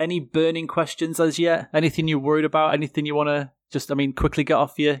any burning questions as yet? Anything you're worried about? Anything you want to just, I mean, quickly get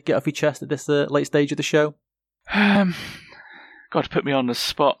off your chest at this late stage of the show? God, put me on the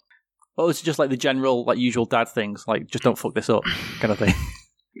spot. Well, it's just like the general, like usual dad things, like just don't fuck this up kind of thing.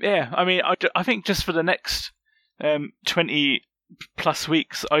 Yeah, I mean, I think just for the next 20 plus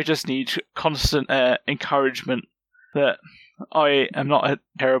weeks, I just need constant encouragement that I am not a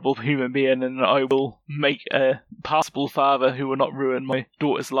terrible human being and I will make a passable father who will not ruin my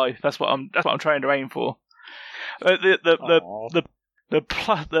daughter's life. That's what I'm trying to aim for. The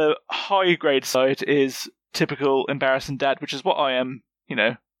high grade side is typical embarrassing dad, which is what I am. You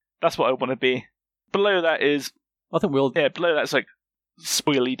know, that's what I want to be. Below that is, I think below that's like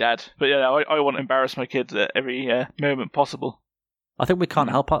spoily dad. But yeah, I want to embarrass my kids at every moment possible. I think we can't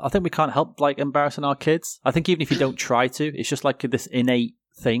help. I think we can't help like embarrassing our kids. I think even if you don't try to, it's just like this innate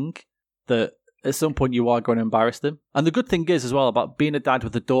thing that at some point you are going to embarrass them. And the good thing is as well about being a dad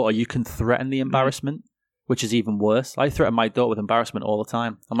with a daughter, you can threaten the embarrassment, which is even worse. I threaten my daughter with embarrassment all the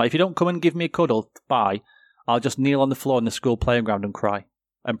time. I'm like, if you don't come and give me a cuddle, bye. I'll just kneel on the floor in the school playground and cry.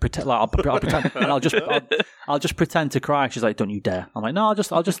 And pretend like I'll pretend, and I'll just pretend to cry. She's like, "Don't you dare!" I'm like, "No,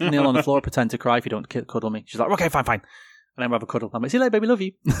 I'll just kneel on the floor, pretend to cry if you don't cuddle me." She's like, "Okay, fine." And then we have a cuddle. I'm like, "See you later, baby, love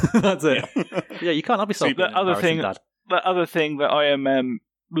you." That's it. Yeah, you can't have yourself. The other thing that I am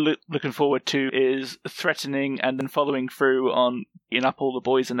looking forward to is threatening and then following through on beating up all the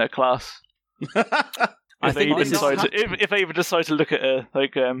boys in their class. If they even decide to look at her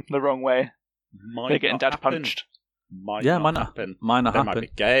like the wrong way, they're getting dad punched. Might not happen. They might be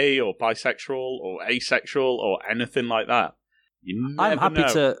gay or bisexual or asexual or anything like that. You never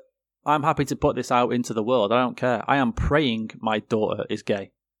know. I'm happy to put this out into the world. I don't care. I am praying my daughter is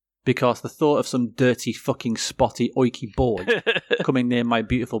gay because the thought of some dirty fucking spotty oiky boy coming near my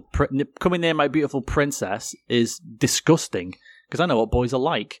beautiful princess is disgusting. Because I know what boys are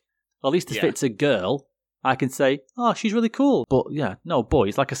like. At least if it's a girl, I can say, "Oh, she's really cool." But yeah, no,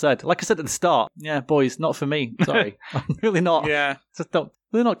 boys. Like I said at the start, boys, not for me. Sorry, I'm really not. Yeah,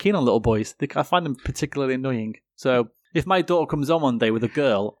 really not keen on little boys. I find them particularly annoying. So if my daughter comes on one day with a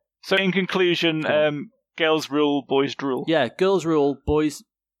girl, so in conclusion, girls rule, boys drool. Yeah, girls rule, boys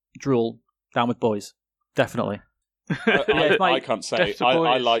drool. Down with boys, definitely. I can't say.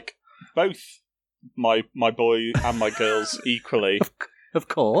 I like both my boy and my girls equally. Of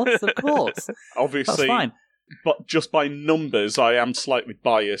course. Obviously, that's fine. but just by numbers, I am slightly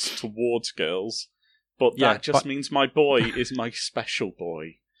biased towards girls. But that means my boy is my special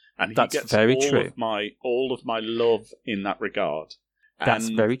boy, and he gets all of my love in that regard. That's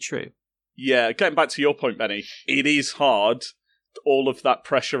very true. Yeah, getting back to your point, Benny, it is hard. All of that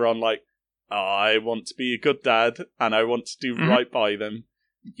pressure on, like, I want to be a good dad, and I want to do right by them.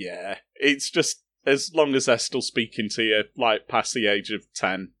 Yeah, it's just, as long as they're still speaking to you, like, past the age of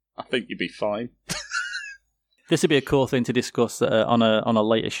 10, I think you'd be fine. This would be a cool thing to discuss on a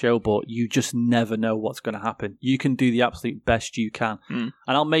later show, but you just never know what's going to happen. You can do the absolute best you can. And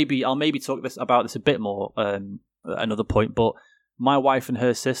I'll maybe talk about this a bit more at another point, but my wife and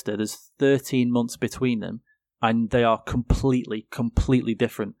her sister, there's 13 months between them, and they are completely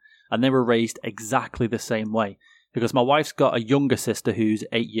different. And they were raised exactly the same way. Because my wife's got a younger sister who's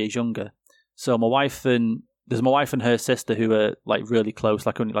 8 years younger. So there's my wife and her sister who are like really close,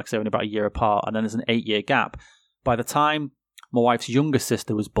 only about a year apart, and then there's an 8-year gap. By the time my wife's younger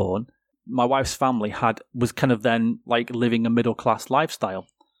sister was born, my wife's family was kind of then like living a middle class lifestyle.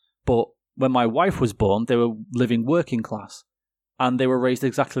 But when my wife was born, they were living working class. And they were raised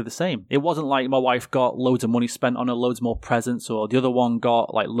exactly the same. It wasn't like my wife got loads of money spent on her, loads more presents, or the other one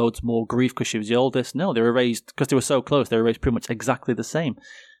got like loads more grief because she was the oldest. No, they were raised, because they were so close, they were raised pretty much exactly the same.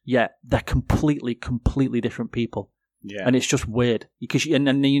 Yet they're completely different people. Yeah. And it's just weird. Because you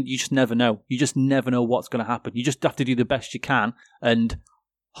just never know. You just never know what's going to happen. You just have to do the best you can and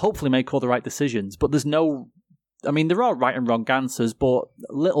hopefully make all the right decisions. But there are right and wrong answers, but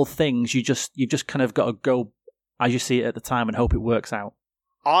little things you just kind of got to go as you see it at the time and hope it works out.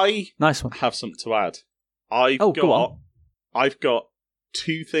 Nice one. Have something to add. I've got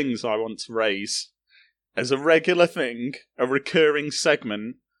 2 things I want to raise as a regular thing, a recurring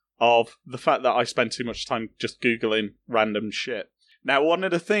segment of the fact that I spend too much time just Googling random shit. Now, one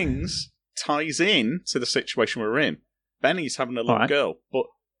of the things ties in to the situation we're in. Benny's having a little girl, but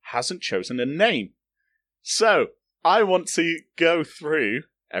hasn't chosen a name. So, I want to go through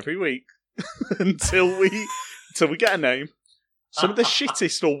every week until we get a name. Some of the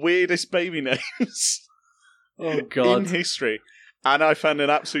shittest or weirdest baby names in history. And I found an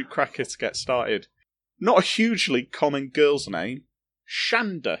absolute cracker to get started. Not a hugely common girl's name.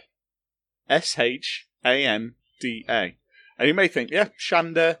 Shanda. Shanda. And you may think, yeah,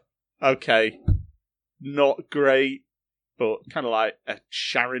 Shanda, okay, not great, but kind of like a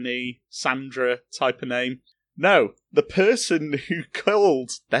Sharony, Sandra type of name. No, the person who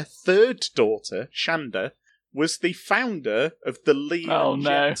called their 3rd daughter, Shanda, was the founder of the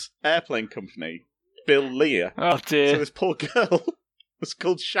Learjet airplane company, Bill Lear. Oh dear. So this poor girl was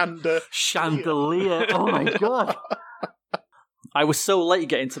called Shanda. Chandelier. Oh my god. I was so late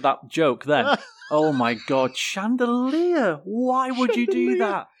getting to that joke then. Oh my god, chandelier. Why would you do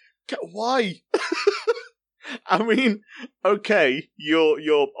that? Why? I mean, okay,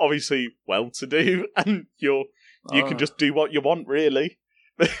 you're obviously well-to-do, and you can just do what you want, really.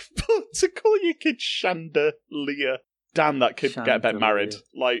 But to call your kid Chandelier, damn, that kid could get married,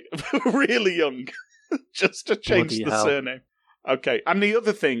 like really young, just to change the surname. Okay, and the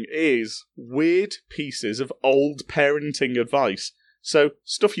other thing is weird pieces of old parenting advice. So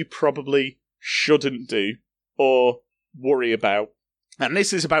stuff you probably shouldn't do or worry about. And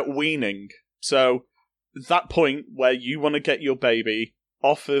this is about weaning. So that point where you want to get your baby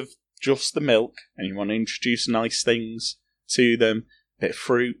off of just the milk and you want to introduce nice things to them, bit of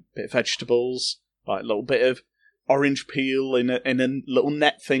fruit, bit of vegetables, like a little bit of orange peel in a little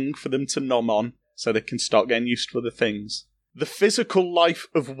net thing for them to nom on so they can start getting used to other things. The Physical Life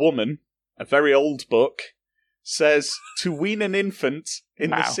of Woman, a very old book, says to wean an infant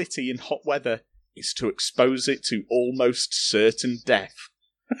in the city in hot weather is to expose it to almost certain death.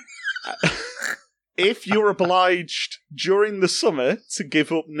 If you're obliged during the summer to give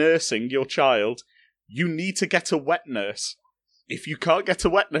up nursing your child, you need to get a wet nurse. If you can't get a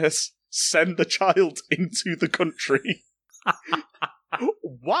wet nurse, send the child into the country.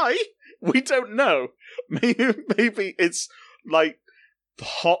 Why? We don't know. Maybe it's like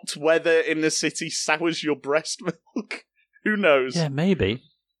hot weather in the city sours your breast milk. Who knows? Yeah, maybe.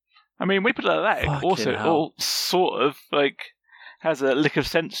 I mean, we put it like that. Also, it all sort of like has a lick of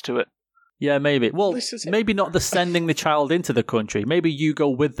sense to it. Yeah, maybe. Well, maybe not the sending the child into the country. Maybe you go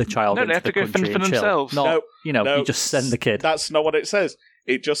with the child into the country. No, they have to go fend for themselves. No, you just send the kid. That's not what it says.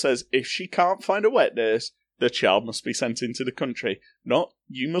 It just says, if she can't find a wet nurse, the child must be sent into the country. Not,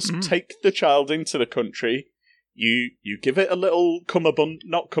 you must take the child into the country. You give it a little cummerbund,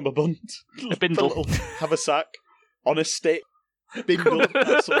 not cummerbund. A bindle. Have a sack on a stick. Bindle.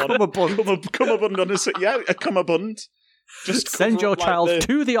 That's the one. Cummerbund on a stick. Yeah, a cummerbund. Just send your child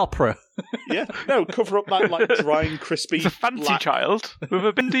to the opera. Yeah, no, cover up that like drying, crispy. He's a fancy black child with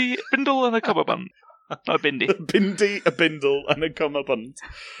a bindle and a cummerbund. Not a bindi. a bindle, and a cummerbund.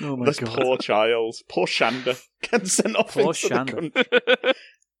 Oh my This god. poor child, poor Shanda, gets sent off Poor into Shanda. the country.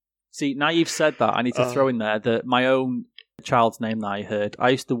 See, now you've said that, I need to throw in there that my own child's name that I heard. I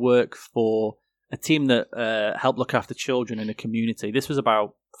used to work for a team that helped look after children in a community. This was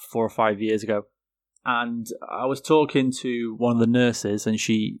about 4 or 5 years ago. And I was talking to one of the nurses, and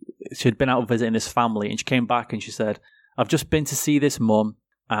she had been out visiting this family, and she came back and she said, "I've just been to see this mum,"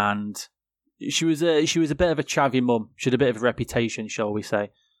 and she was a bit of a chavvy mum. She had a bit of a reputation, shall we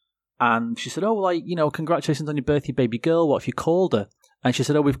say. And she said, "Oh, like, you know, congratulations on your birthday, baby girl. What have you called her?" And she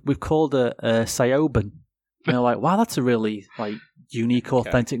said, "Oh, we've called her Sayoben." And they're like, "Wow, that's a really like unique,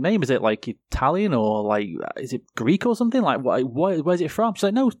 authentic name. Is it like Italian or like is it Greek or something? Like, where's it from?" She's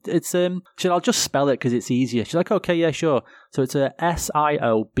like, "No, it's She said, "I'll just spell it because it's easier." She's like, "Okay, yeah, sure." So it's a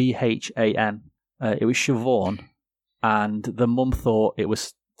Siobhan. It was Siobhan, and the mum thought it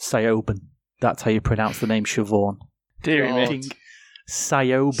was Sayoben. That's how you pronounce the name Siobhan. Dear me. God.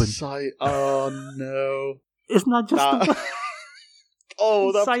 Sayoben. Oh no! Isn't that just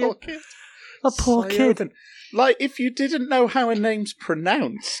That Say- poor kid. a poor kid? Sayoben. Like, if you didn't know how a name's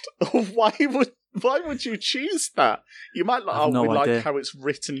pronounced, why would you choose that? You might like, I have no we idea. like how it's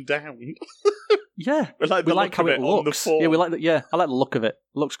written down. Yeah, We like we the like look how of it it on the looks. form. Yeah, I like the look of it.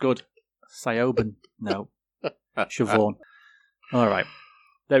 Looks good. Sayoben. No. Siobhan. All right.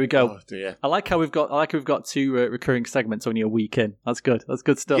 There we go. Oh dear. I like how we've got 2 recurring segments only a week in. That's good. That's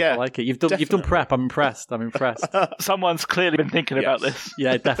good stuff. Yeah, I like it. You've done definitely. prep. I'm impressed. Someone's clearly been thinking about Yes. this.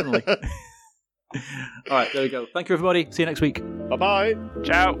 Yeah, definitely. All right, there we go. Thank you, everybody. See you next week. Bye bye.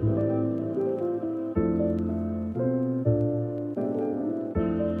 Ciao.